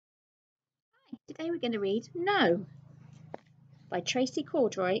Today we're going to read No by Tracey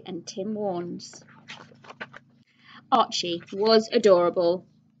Corderoy and Tim Warnes. Archie was adorable.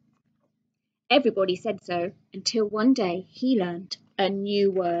 Everybody said so until one day he learned a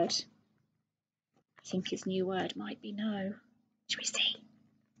new word. I think his new word might be no. Shall we see?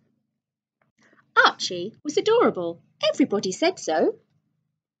 Archie was adorable. Everybody said so.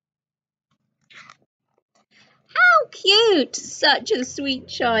 How cute! Such a sweet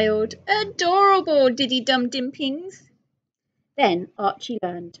child. Adorable, Diddy Dum Dimpings. Then Archie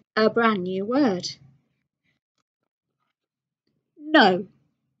learned a brand new word. No.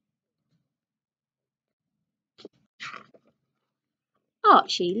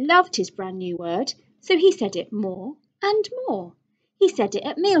 Archie loved his brand new word, so he said it more and more. He said it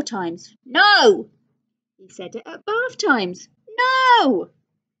at meal times. No! He said it at bath times. No!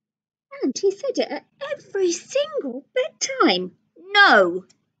 And he said it at every single bedtime. No!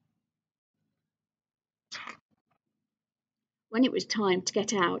 When it was time to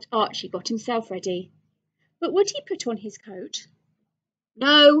get out, Archie got himself ready. But would he put on his coat?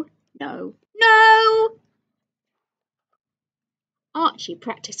 No, no, no! Archie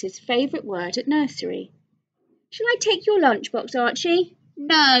practiced his favourite word at nursery. Shall I take your lunchbox, Archie?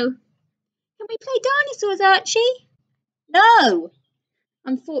 No. Can we play dinosaurs, Archie? No.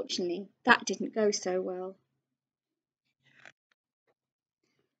 Unfortunately, that didn't go so well.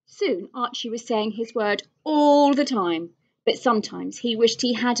 Soon Archie was saying his word all the time, but sometimes he wished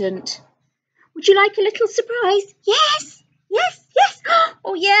he hadn't. Would you like a little surprise? Yes, yes, yes.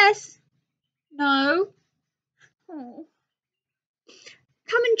 Oh, yes. No. Oh.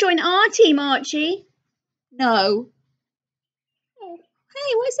 Come and join our team, Archie. No. Oh.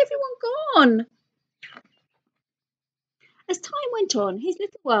 Hey, where's everyone gone? As time went on, his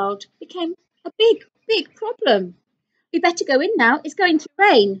little world became a big, big problem. We better go in now. It's going to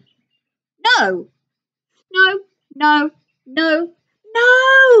rain. No. No, no, no,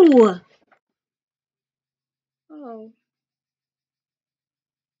 no. Oh.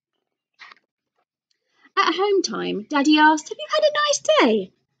 At home time, Daddy asked, have you had a nice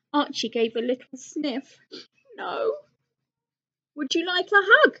day? Archie gave a little sniff. No. Would you like a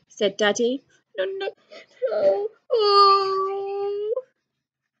hug? Said Daddy. No, no, no. Oh.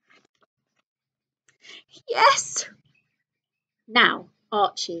 Yes. Now,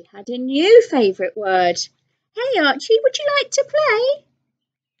 Archie had a new favourite word. Hey, Archie, would you like to play?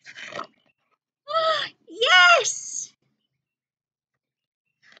 Yes!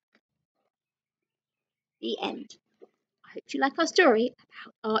 The end. I hope you like our story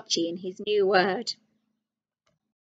about Archie and his new word.